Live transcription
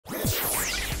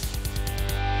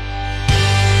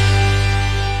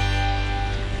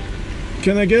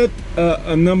Can I get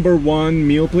a number 1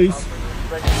 meal, please?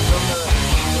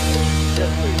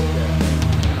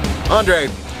 Andre,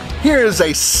 here is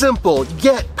a simple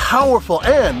yet powerful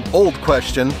and old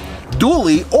question.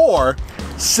 Dually or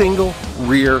single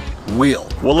rear wheel?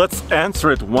 Well, let's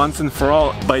answer it once and for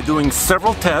all by doing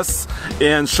several tests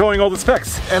and showing all the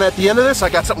specs. And at the end of this, I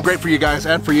got something great for you guys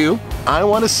and for you. I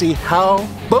want to see how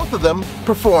both of them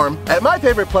perform at my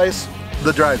favorite place,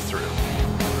 the drive-thru.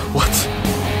 What?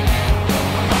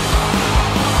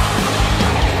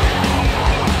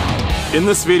 In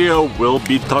this video, we'll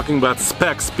be talking about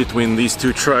specs between these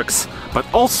two trucks, but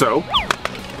also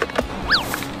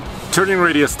turning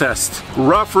radius test,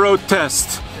 rough road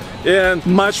test, and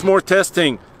much more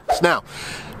testing. Now,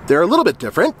 they're a little bit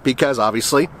different because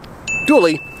obviously,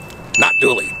 dually, not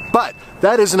dually. But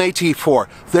that is an AT4,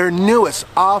 their newest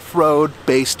off-road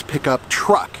based pickup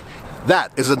truck.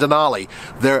 That is a Denali,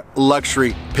 their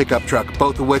luxury pickup truck,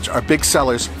 both of which are big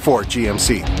sellers for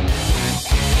GMC.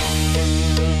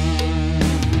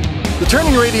 The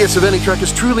turning radius of any truck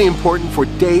is truly important for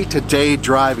day-to-day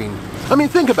driving. I mean,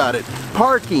 think about it.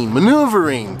 Parking,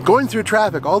 maneuvering, going through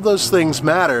traffic, all those things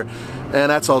matter, and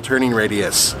that's all turning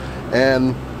radius.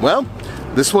 And, well,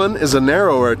 this one is a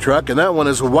narrower truck, and that one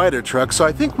is a wider truck, so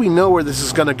I think we know where this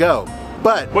is gonna go.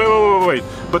 But... Wait.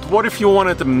 But what if you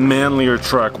wanted a manlier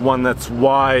truck, one that's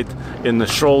wide in the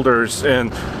shoulders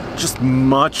and just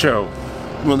macho?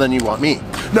 Well, then you want me.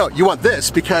 No, you want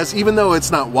this, because even though it's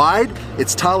not wide,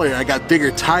 it's taller. I got bigger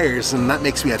tires, and that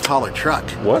makes me a taller truck.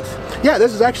 What? Yeah,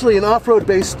 this is actually an off-road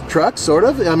based truck, sort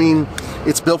of. I mean,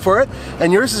 it's built for it.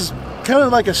 And yours is kind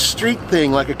of like a street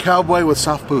thing, like a cowboy with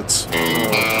soft boots.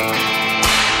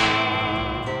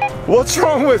 What's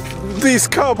wrong with these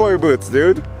cowboy boots,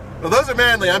 dude? Well, those are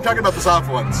manly. I'm talking about the soft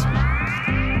ones.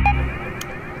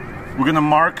 We're gonna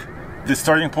mark the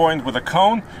starting point with a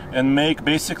cone and make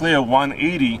basically a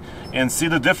 180 and see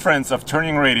the difference of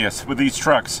turning radius with these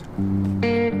trucks.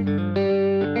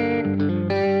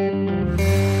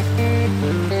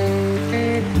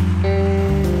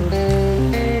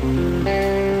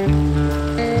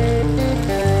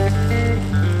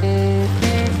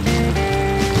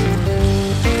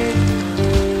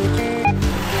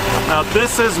 Now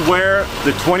this is where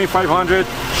the 2500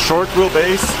 short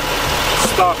wheelbase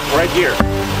stopped, right here.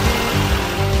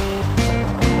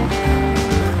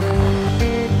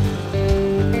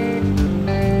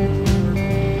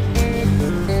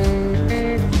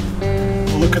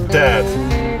 Look at that.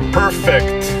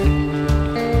 Perfect.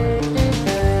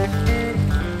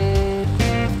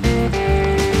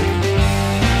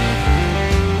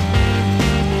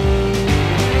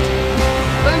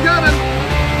 I'm coming.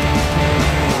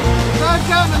 I'm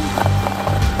coming.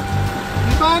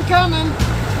 Keep on coming.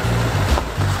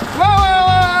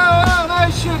 Whoa.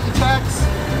 Nice shooting, Tex.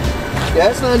 Yeah,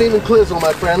 it's not even Clizzle,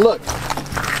 my friend. Look.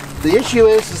 The issue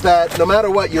is that no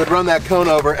matter what, you would run that cone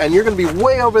over, and you're going to be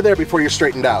way over there before you're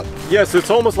straightened out. Yes,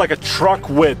 it's almost like a truck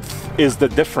width is the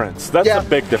difference. That's a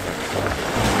big difference.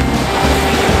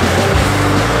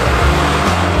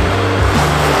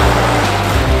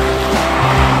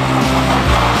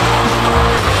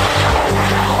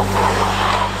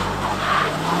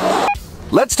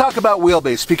 Let's talk about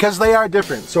wheelbase, because they are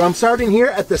different. So I'm starting here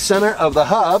at the center of the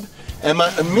hub, and my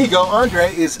amigo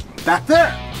Andre is back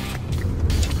there.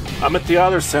 I'm at the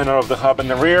other center of the hub in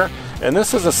the rear, and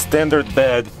this is a standard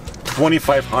bed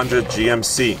 2500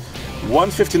 GMC.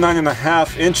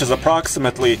 159.5 inches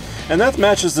approximately, and that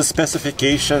matches the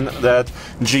specification that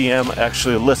GM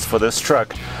actually lists for this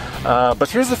truck. But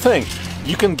here's the thing,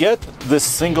 you can get this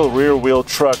single rear wheel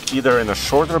truck either in a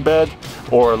shorter bed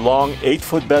or a long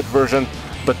 8-foot bed version,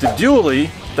 but the dually,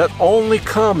 that only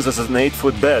comes as an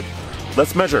 8-foot bed.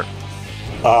 Let's measure.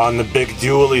 On the big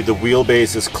dually, the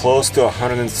wheelbase is close to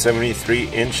 173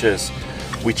 inches,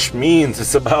 which means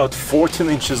it's about 14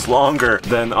 inches longer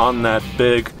than on that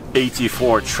big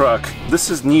AT4 truck. This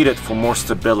is needed for more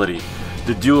stability.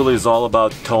 The dually is all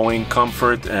about towing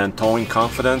comfort and towing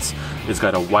confidence. It's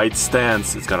got a wide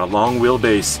stance, it's got a long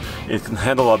wheelbase, it can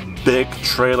handle a big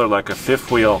trailer like a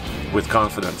fifth wheel with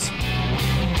confidence.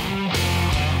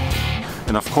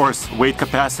 And of course, weight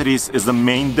capacities is the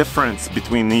main difference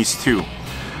between these two.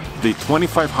 The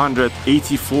 2500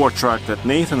 AT4 truck that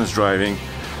Nathan is driving,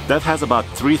 that has about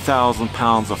 3,000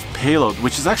 pounds of payload,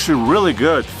 which is actually really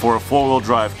good for a four-wheel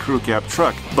drive crew cab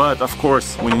truck. But of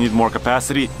course, when you need more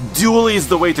capacity, dually is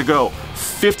the way to go.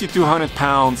 5,200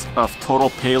 pounds of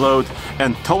total payload,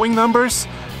 and towing numbers,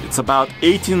 it's about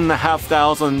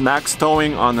 18,500 max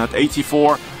towing on that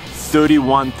AT4,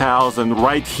 31,000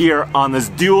 right here on this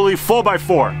dually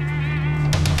 4x4.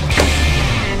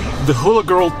 The Hula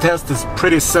Girl test is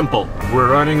pretty simple.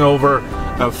 We're running over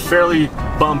a fairly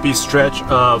bumpy stretch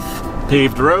of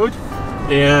paved road,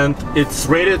 and it's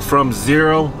rated from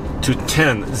 0 to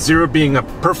 10. 0 being a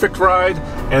perfect ride,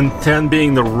 and 10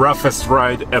 being the roughest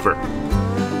ride ever.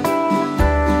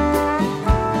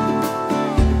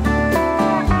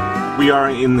 We are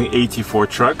in the 84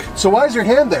 truck. So why is your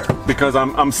hand there? Because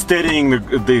I'm steadying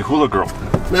the Hula Girl.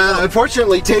 Nah,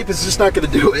 unfortunately, tape is just not going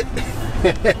to do it.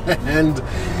 And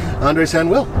Andre's hand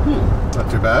will.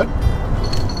 Not too bad.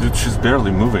 Dude, she's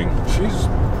barely moving. She's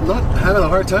not having a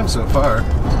hard time so far.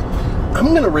 I'm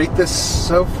going to rate this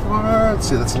so far. Let's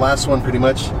see, that's the last one pretty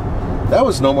much. That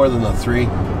was no more than a 3.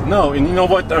 No, and you know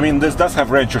what? I mean, this does have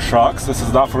Ranger shocks. This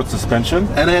is off-road suspension.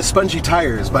 And it has spongy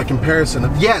tires by comparison.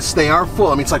 Yes, they are full.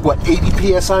 I mean, it's like, what,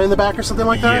 80 PSI in the back or something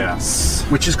like that? Yes.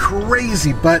 Which is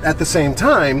crazy, but at the same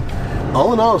time,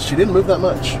 all in all, she didn't move that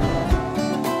much.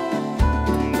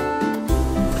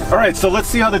 All right, so let's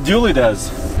see how the dually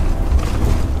does.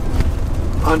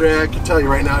 Andre, I can tell you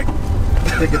right now, I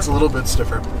think it's a little bit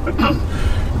stiffer.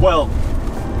 Well,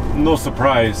 no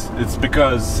surprise. It's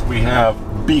because we have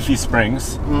beefy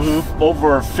springs,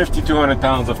 over 5,200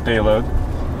 pounds of payload.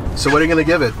 So what are you going to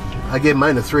give it? I gave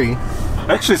mine a 3.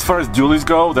 Actually, as far as dualies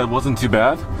go, that wasn't too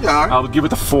bad. Yeah. I would give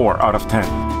it a 4 out of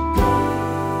 10.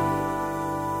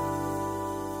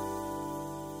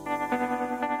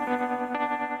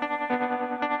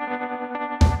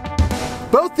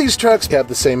 Both these trucks have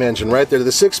the same engine, right? They're the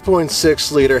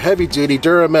 6.6 liter heavy-duty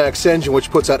Duramax engine, which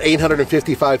puts out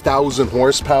 855,000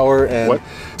 horsepower and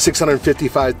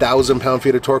 655,000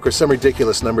 pound-feet of torque, or some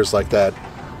ridiculous numbers like that.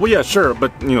 Well, yeah, sure,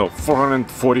 but you know,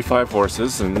 445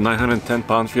 horses and 910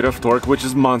 pound-feet of torque, which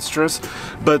is monstrous.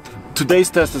 But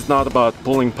today's test is not about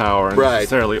pulling power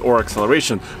necessarily or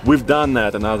acceleration. We've done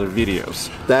that in other videos.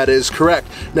 That is correct.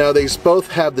 Now, these both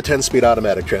have the 10-speed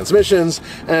automatic transmissions,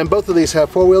 and both of these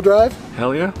have 4-wheel drive.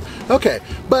 Hell yeah. Okay,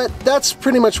 but that's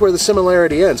pretty much where the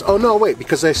similarity ends. Oh no, wait,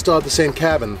 because they still have the same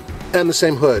cabin, and the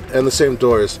same hood, and the same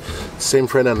doors, same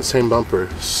front end, the same bumper,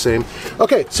 same...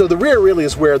 Okay, so the rear really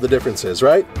is where the difference is,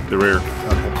 right? The rear.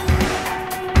 Okay.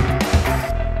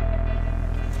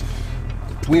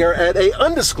 We are at a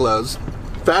undisclosed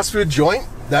fast food joint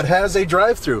that has a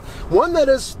drive-through. One that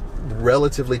is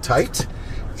relatively tight.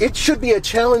 It should be a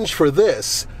challenge for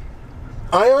this.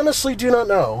 I honestly do not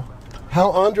know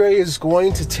how Andre is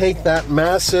going to take that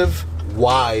massive,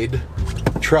 wide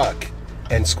truck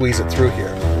and squeeze it through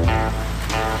here.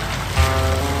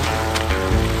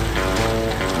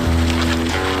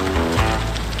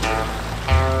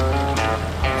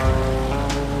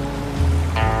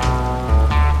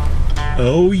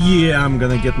 Oh yeah, I'm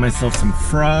gonna get myself some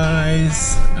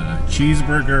fries, a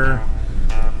cheeseburger,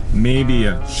 maybe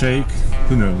a shake,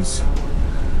 who knows.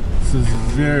 This is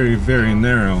very, very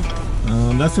narrow.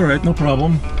 That's alright, no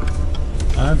problem.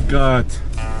 I've got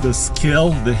the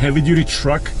skill, the heavy-duty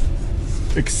truck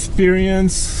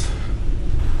experience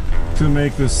to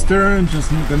make this turn.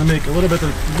 Just gonna make a little bit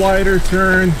of wider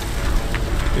turn.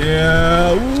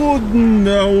 Yeah, oh,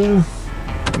 no.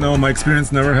 No, my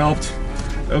experience never helped.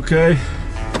 Okay,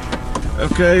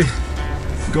 okay,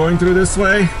 going through this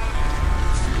way.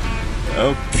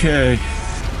 Okay,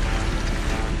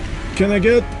 can I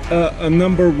get a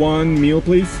number 1 meal,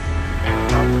 please?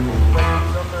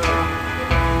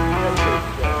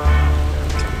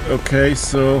 Okay,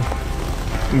 so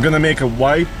I'm gonna make a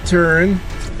wide turn,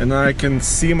 and I can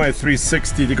see my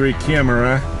 360-degree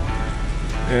camera,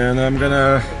 and I'm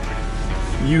gonna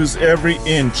use every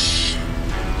inch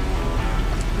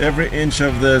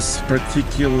of this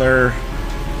particular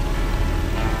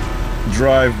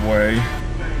driveway.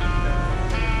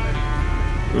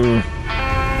 Ooh.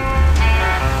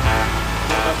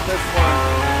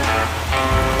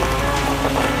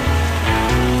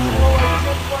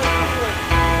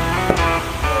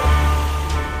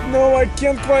 No, I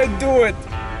can't quite do it.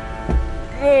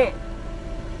 Oh,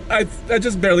 I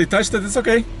just barely touched it. It's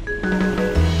okay.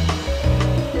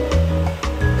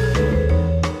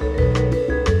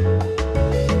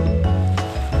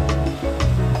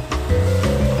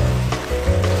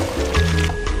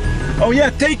 Oh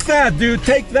yeah, take that, dude,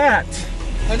 take that.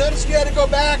 I noticed you had to go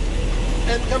back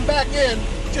and come back in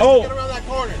just to get around that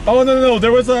corner. Oh no,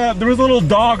 there was a little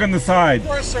dog on the side. Of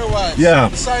course there was. Yeah.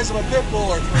 The size of a pit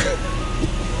bull or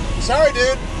 3. Sorry,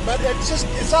 dude, but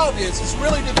it's obvious. It's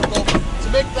really difficult to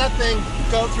make that thing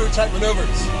go through tight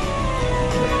maneuvers.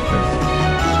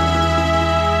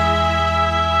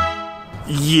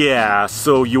 Yeah,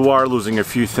 so you are losing a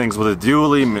few things with the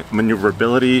dually,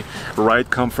 maneuverability, ride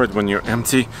comfort when you're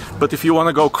empty. But if you want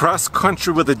to go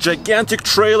cross-country with a gigantic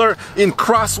trailer in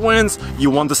crosswinds, you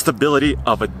want the stability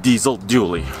of a diesel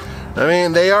dually. I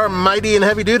mean, they are mighty and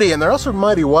heavy duty, and they're also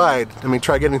mighty wide. I mean,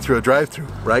 try getting through a drive-thru,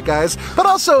 right guys? But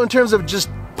also in terms of just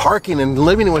parking and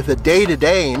living with it day to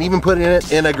day, and even putting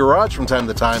it in a garage from time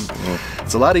to time,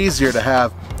 it's a lot easier to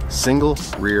have single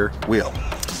rear wheel.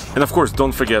 And of course,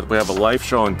 don't forget, we have a live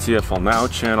show on TFL Now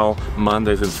channel,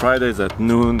 Mondays and Fridays at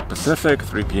noon Pacific,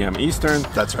 3 p.m. Eastern.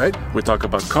 That's right. We talk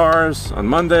about cars on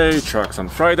Monday, trucks on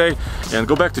Friday, and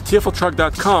go back to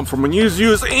tfltruck.com for more news,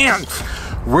 views, and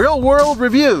real world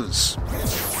reviews.